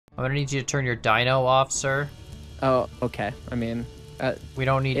I'm gonna need you to turn your dyno off, sir. Oh, okay. I mean, we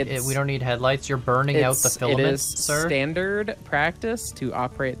don't need headlights. You're burning out the filaments, it is sir. Standard practice to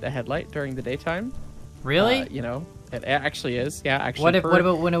operate the headlight during the daytime. Really? You know, it actually is. Yeah, actually. What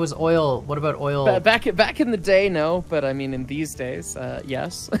about when it was oil? What about oil? Back in the day, no. But I mean, in these days,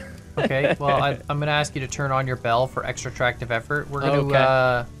 yes. Okay. Well, I'm gonna ask you to turn on your bell for extra tractive effort. We're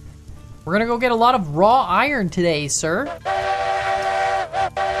gonna we're gonna go get a lot of raw iron today, sir.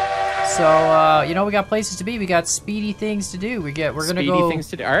 So you know, we got places to be. We got speedy things to do. We're gonna speedy go. Things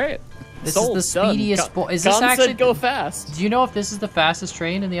to do. All right. This Sold, is the speediest. Is Con this actually said go fast? Do you know if this is the fastest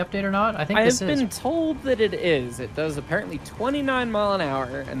train in the update or not? I think this is. I've been told that it is. It does apparently 29 mile an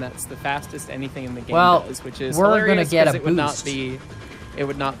hour, and that's the fastest anything in the game does, which is we're gonna get a it boost. It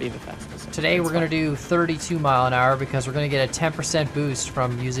would not be the fastest. Today we're gonna do 32 mile an hour because we're gonna get a 10% boost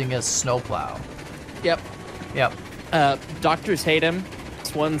from using a snowplow. Yep. Yep. Doctors hate him.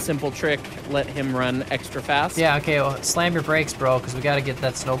 It's one simple trick: let him run extra fast. Yeah. Okay. Well, slam your brakes, bro, because we gotta get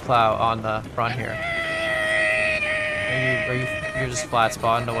that snowplow on the front here. You're just flat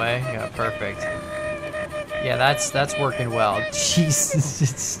spotting away. Yeah. Perfect. Yeah. That's working well. Jesus,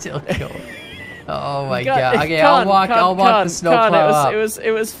 it's still going. Oh my god. Okay, I'll walk the snowplow up.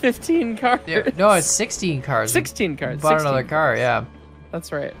 It was 15 cars. Yeah, no, it's 16 cars. 16 cars. We bought another car, yeah.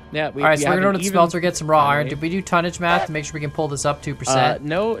 That's right. Yeah. All right, so we're gonna go to the smelter, get some raw iron. Did we do tonnage math to make sure we can pull this up 2%?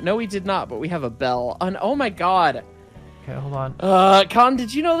 No, we did not. But we have a bell. Oh my god. Okay, hold on. Con,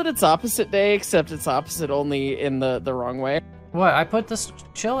 did you know that it's opposite day, except it's opposite only in the wrong way? What? I put this.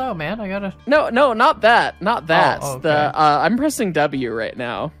 Chill out, man. I gotta. No, not that. Not that. Oh, okay. I'm pressing W right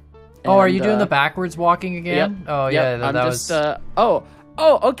now. Oh, are you doing the backwards walking again? Yep, Oh, yeah, yep, that was...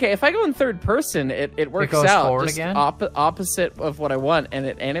 okay. If I go in third person, it works goes out. forward just again? Opposite of what I want, and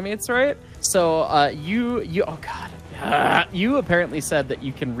it animates right. So, oh god. You apparently said that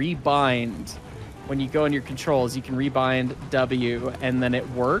you can rebind when you go in your controls. You can rebind W, and then it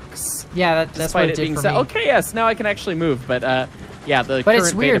works. Yeah, that's what it did for me. Okay, yes, now I can actually move, but yeah, but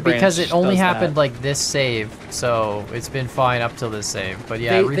it's weird because it only happened that. like this save, so it's been fine up till this save. But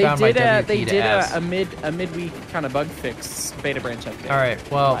yeah, they rebound my WP they to did S. a midweek kind of bug fix beta branch update. All right,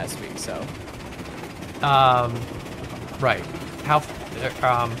 well, last week, so right, how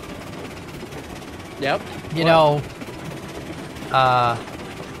yep. You know,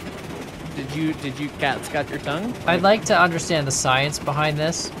 did you cat's got your tongue? I'd like to understand the science behind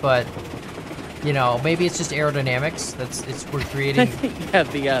this, but you know, maybe it's just aerodynamics. We're creating.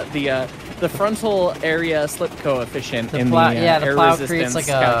 Yeah, the frontal area slip coefficient in the air plow resistance creates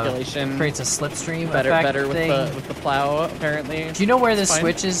like creates a slipstream better thing. with the plow apparently. Do you know where this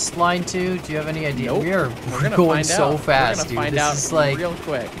switch is lined to? Do you have any idea? Nope. We're gonna going find so out. fast, We're gonna dude. find This is out like real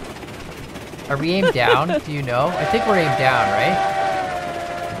quick. Are we aimed down? Do you know? I think we're aimed down, right?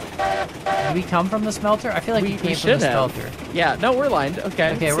 Did we come from the smelter? I feel like we came from the smelter. Yeah, no, we're lined.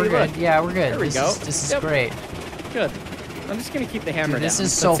 Okay. Okay, we're good. Yeah, we're good. There we go. This is great. Good. I'm just gonna keep the hammer Dude, this down.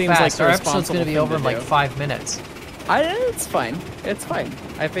 is so seems fast. like Our episode's gonna be over in like 5 minutes. It's fine. It's fine.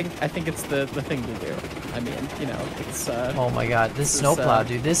 I think it's the thing to do. I mean, you know, it's. Oh my god, this snowplow,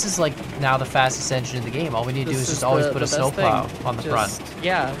 dude. This is like now the fastest engine in the game. All we need to do is just always put a snowplow on the front.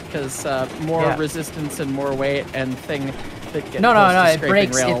 Yeah, because more resistance and more weight and thing. No, it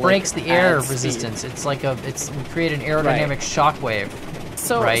breaks the air resistance. It's like we create an aerodynamic shockwave.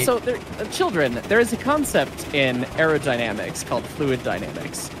 So children, there is a concept in aerodynamics called fluid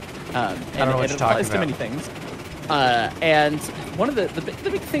dynamics. I don't know what it you're talking applies to many things. And one of the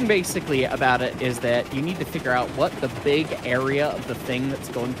big thing basically about it is that you need to figure out what the big area of the thing that's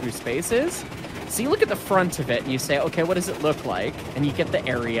going through space is. So you look at the front of it and you say, okay, what does it look like? And you get the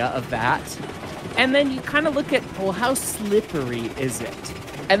area of that. And then you kind of look at, well, how slippery is it?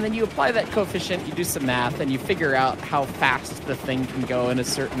 And then you apply that coefficient, you do some math, and you figure out how fast the thing can go in a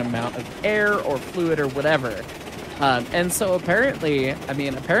certain amount of air or fluid or whatever. And so apparently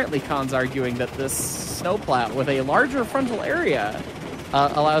Khan's arguing that this snowplow with a larger frontal area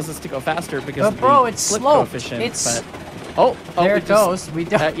allows us to go faster because of the it's slip sloped. coefficient. There it goes. We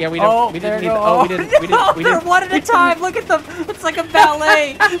don't. Yeah, we don't. We didn't need. Oh, we didn't. They're one at a time. Look at them. It's like a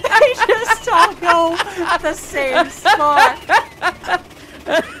ballet. They just all go at the same spot.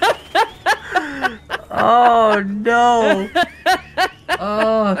 Oh no.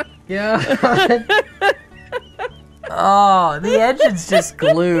 Oh god. Oh, the engine's just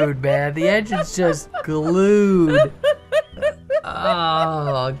glued, man. The engine's just glued.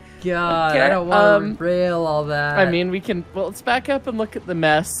 Oh god, Okay, I don't want to rail all that. I mean, we can. Well, let's back up and look at the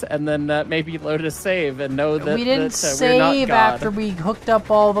mess, and then maybe load a save and know that we didn't we're not save God. after we hooked up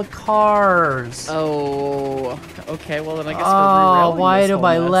all the cars. Oh, okay. Well, then I guess we're Oh, re-railing why this do whole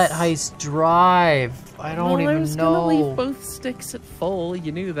I mess. let Hyce drive? I don't even I was know. gonna leave both sticks at full.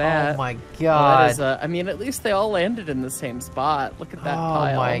 You knew that. Oh my Well, god. that is, I mean, at least they all landed in the same spot. Look at that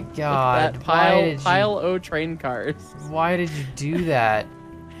pile. Oh my god. Look at that pile O train cars. Why did you do that?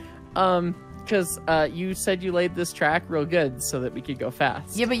 Because you said you laid this track real good so that we could go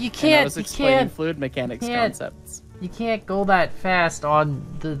fast. Yeah, but you And can't. I was You explaining can't. fluid mechanics concepts. You can't go that fast on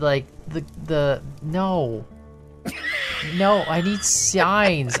the no. No, I need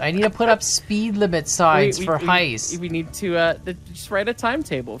signs. I need to put up speed limit signs for Hyce. We need to just write a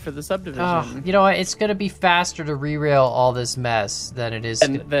timetable for the subdivision. Oh, you know what? It's gonna be faster to re-rail all this mess than it is.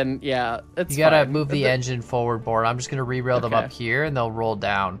 And then yeah, it's you gotta fine. move the engine forward board. I'm just gonna re-rail them Okay. up here, and they'll roll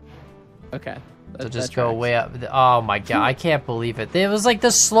down. Okay. So just go way up. Oh my god, I can't believe it. It was like the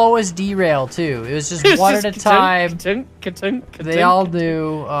slowest derail too. It was just one at a time. They all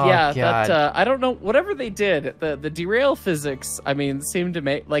knew. Oh yeah, god. that I don't know. Whatever they did, the derail physics, I mean, seemed to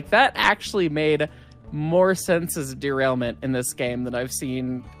make like that actually made more sense as a derailment in this game than I've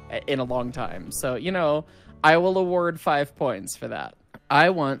seen in a long time. So you know, I will award 5 points for that. I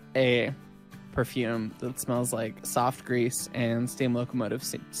want a perfume that smells like soft grease and steam locomotive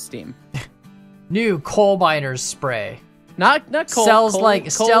steam. New coal miner's spray. Not coal.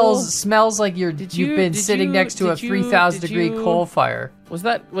 Smells like you've been sitting next to a 3,000 degree coal fire. Was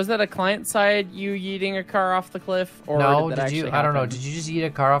that a client side you yeeting a car off the cliff, or no? did that you? actually I don't know. happen? Did you just eat a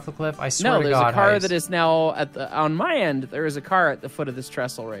car off the cliff? I swear No, to there's God, a car Hyce. that is now on my end. There is a car at the foot of this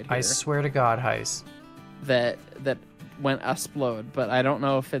trestle right here. I swear to God, Hyce. That went explode, but I don't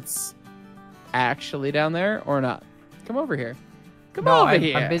know if it's actually down there or not. Come over here. Come over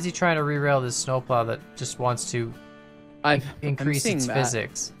here. I'm busy trying to re-rail this snowplow that just wants to increase its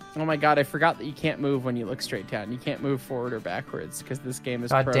physics. Oh my god, I forgot that you can't move when you look straight down. You can't move forward or backwards because this game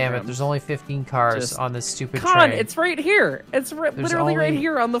is God programmed. damn it, there's only 15 cars on this stupid Con, train. it's right here. It's literally right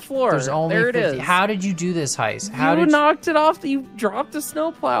here on the floor. There's only there it 50. is. How did you do this, Hyce? You knocked it off. You dropped a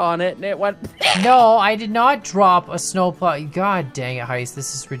snowplow on it and it went... No, I did not drop a snowplow. God dang it, Hyce.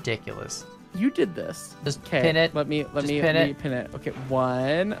 This is ridiculous. You did this. Just pin it. Let me pin it. Okay,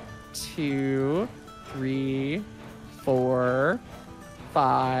 1, 2, 3, 4,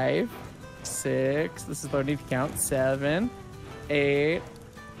 5, 6. This is loading to count. 7, 8,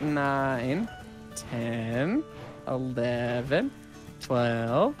 9, 10, 11,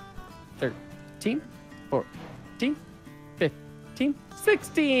 12, 13, 14, 15,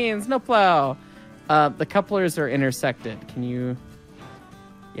 16. Snowplow. The couplers are intersected. Can you?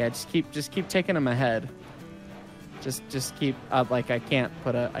 Yeah, just keep taking them ahead. Just keep like I can't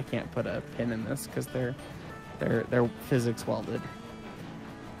put a pin in this because they're physics welded.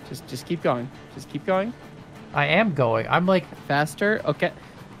 Just keep going. Just keep going. I am going. I'm like faster. Okay.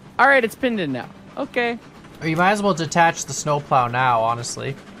 All right, it's pinned in now. Okay. Or you might as well detach the snowplow now,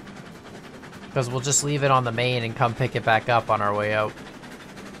 honestly, because we'll just leave it on the main and come pick it back up on our way out.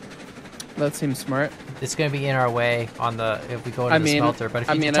 That seems smart. It's gonna be in our way on the if we go into the smelter. But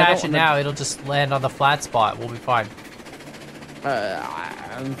if you detach it now, it'll just land on the flat spot. We'll be fine. Okay.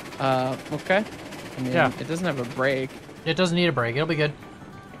 I mean, yeah. It doesn't have a brake. It doesn't need a brake. It'll be good.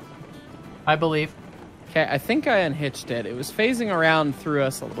 I believe. Okay, I think I unhitched it. It was phasing around through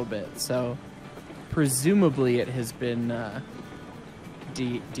us a little bit, so presumably it has been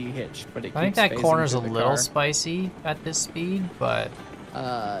de-hitched. But it I think that corner's a little spicy at this speed, but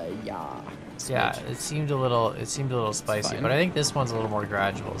yeah. Yeah, it seemed a little spicy, but I think this one's a little more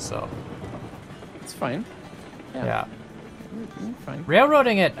gradual, so it's fine. Yeah. Fine.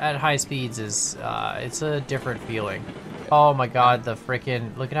 Railroading at high speeds is it's a different feeling. Oh my god, the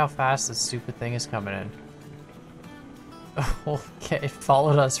freaking look at how fast this stupid thing is coming in. Okay, it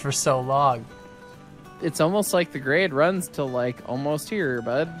followed us for so long. It's almost like the grade runs till like almost here,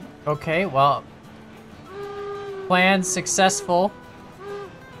 bud. Okay, well, plan successful.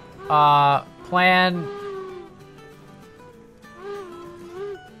 Plan.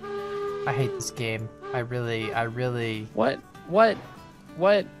 I hate this game. I really. What?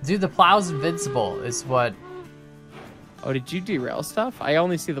 Dude, the plow's invincible. Is what. Oh, did you derail stuff? I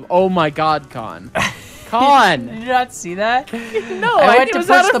only see them. Oh my god, Con. Con! Did you not see that? No, I went to push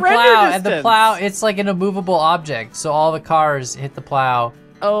the plow, and the plow, it's like an immovable object, so all the cars hit the plow.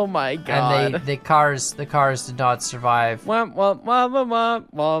 Oh my god. And the cars did not survive. Womp, womp, womp,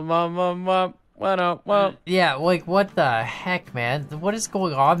 womp, womp, womp, womp, Yeah, like what the heck, man? What is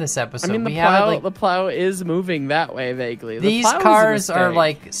going on this episode? I mean, the plow is moving that way vaguely. These cars are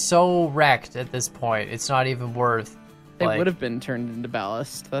like so wrecked at this point. It's not even worth. They would have been turned into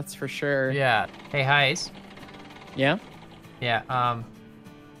ballast. That's for sure. Yeah. Hey, Hyce. Yeah. Yeah.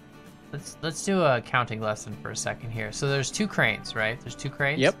 Let's do a counting lesson for a second here. So there's 2 cranes, right? There's 2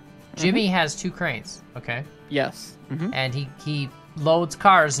 cranes. Yep. Jimmy has 2 cranes. Okay. Yes. And he loads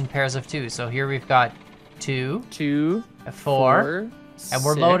cars in pairs of 2. So here we've got 2, 4, and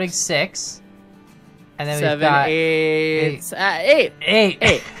we're loading 6. And then 7, we've got 8.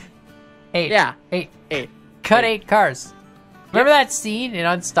 8. Yeah. 8. Cut 8 cars. Remember that scene in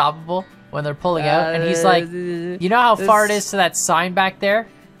Unstoppable when they're pulling out and he's like, you know how far it is to that sign back there?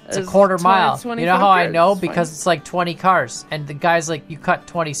 It's a quarter mile. You know how I know? Because it's like 20 cars. And the guy's like, you cut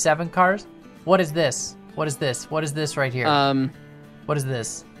 27 cars? What is this? What is this? What is this right here? What is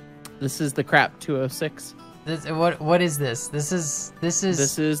this? This is the crap 206. What is this? This is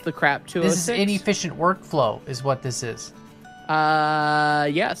the crap 206. This is inefficient workflow is what this is.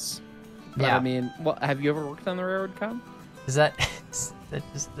 Yes. But, yeah. I mean, have you ever worked on the railroad, Con? Is that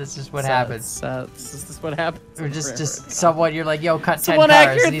that's just what happens? This is what happens. Or just someone you're like, yo, cut 10 one cars,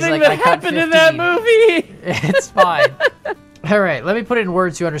 accurate and he's thing like, that I cut happened 15. in that movie. It's fine. All right, let me put it in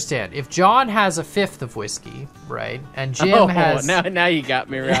words you understand. If John has a 5th of whiskey, right, and Jim has now you got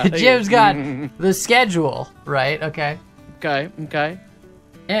me right. Jim's got the schedule, right? Okay. Okay.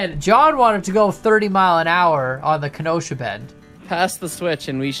 And John wanted to go 30 mile an hour on the Kenosha Bend. Pass the switch,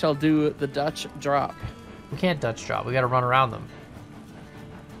 and we shall do the Dutch drop. We can't Dutch drop. We got to run around them.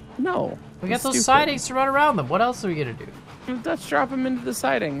 No. We got those sidings to run around them. What else are we gonna do? Dutch drop them into the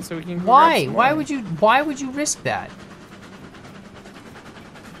siding so we can. Why? Why would you risk that?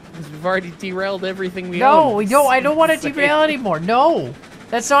 Because we've already derailed everything we own. No, we don't. I don't want to derail anymore. No,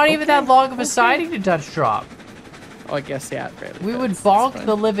 that's not even that long of a siding to Dutch drop. Oh, I guess yeah. We would bonk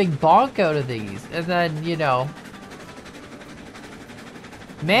the living bonk out of these, and then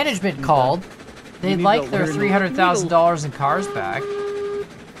management called. They'd like their $300,000 in cars back.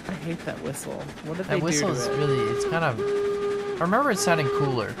 I hate that whistle. What did they do? That whistle is really, it's kind of, I remember it sounding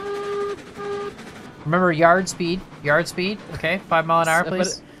cooler. Remember yard speed, okay? 5 mile an hour,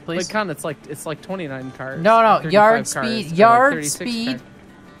 please. But Con, it's like 29 cars. No, yard speed, yard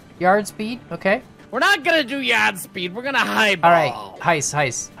speed, okay? We're not gonna do yard speed, we're gonna highball. All right,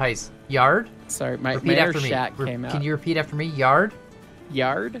 Hyce, yard? Sorry, my air shack came out. Can you repeat after me? Yard?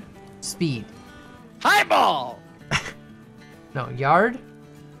 Yard? Speed. Highball! No, yard?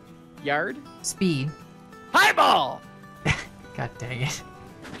 Yard? Speed. Highball! God dang it.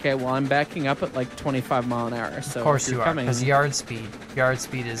 Okay, well, I'm backing up at like 25 mile an hour, so of course you are, because yard speed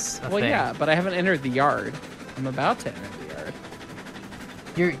is a thing. Well, yeah, but I haven't entered the yard. I'm about to enter the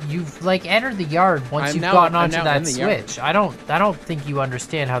yard. You've like entered the yard once you've gotten onto that switch. I don't think you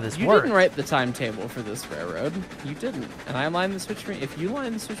understand how this works. You didn't write the timetable for this railroad. You didn't. And I lined the switch for you. If you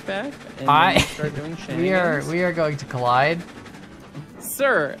line the switch back and then you start doing shenanigans, we are going to collide.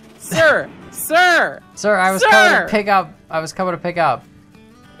 Sir, I was coming to pick up.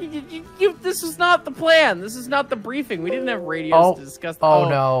 This was not the plan. This is not the briefing. We didn't have radios to discuss.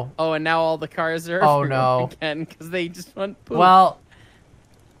 No. Oh, and now all the cars are again because they just went poof. Well,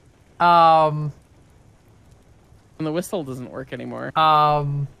 and the whistle doesn't work anymore.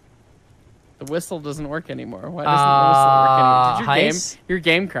 The whistle doesn't work anymore. Why doesn't the whistle work anymore? Did your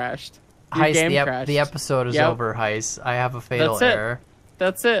game crashed? The episode is over, Hyce. I have a fatal error.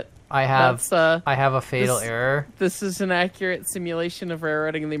 That's it. I have a fatal error. This is an accurate simulation of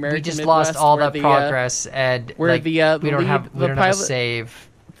railroading in the American Midwest. We just lost all that progress, and where we don't have a save.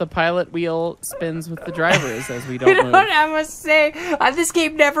 The pilot wheel spins with the drivers as we don't move. We don't have a save. This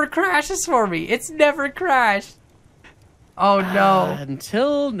game never crashes for me. It's never crashed. Oh no!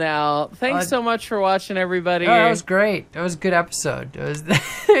 Until now. Thanks so much for watching, everybody. Oh, that was great. That was a good episode.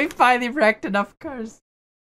 We finally wrecked enough cars.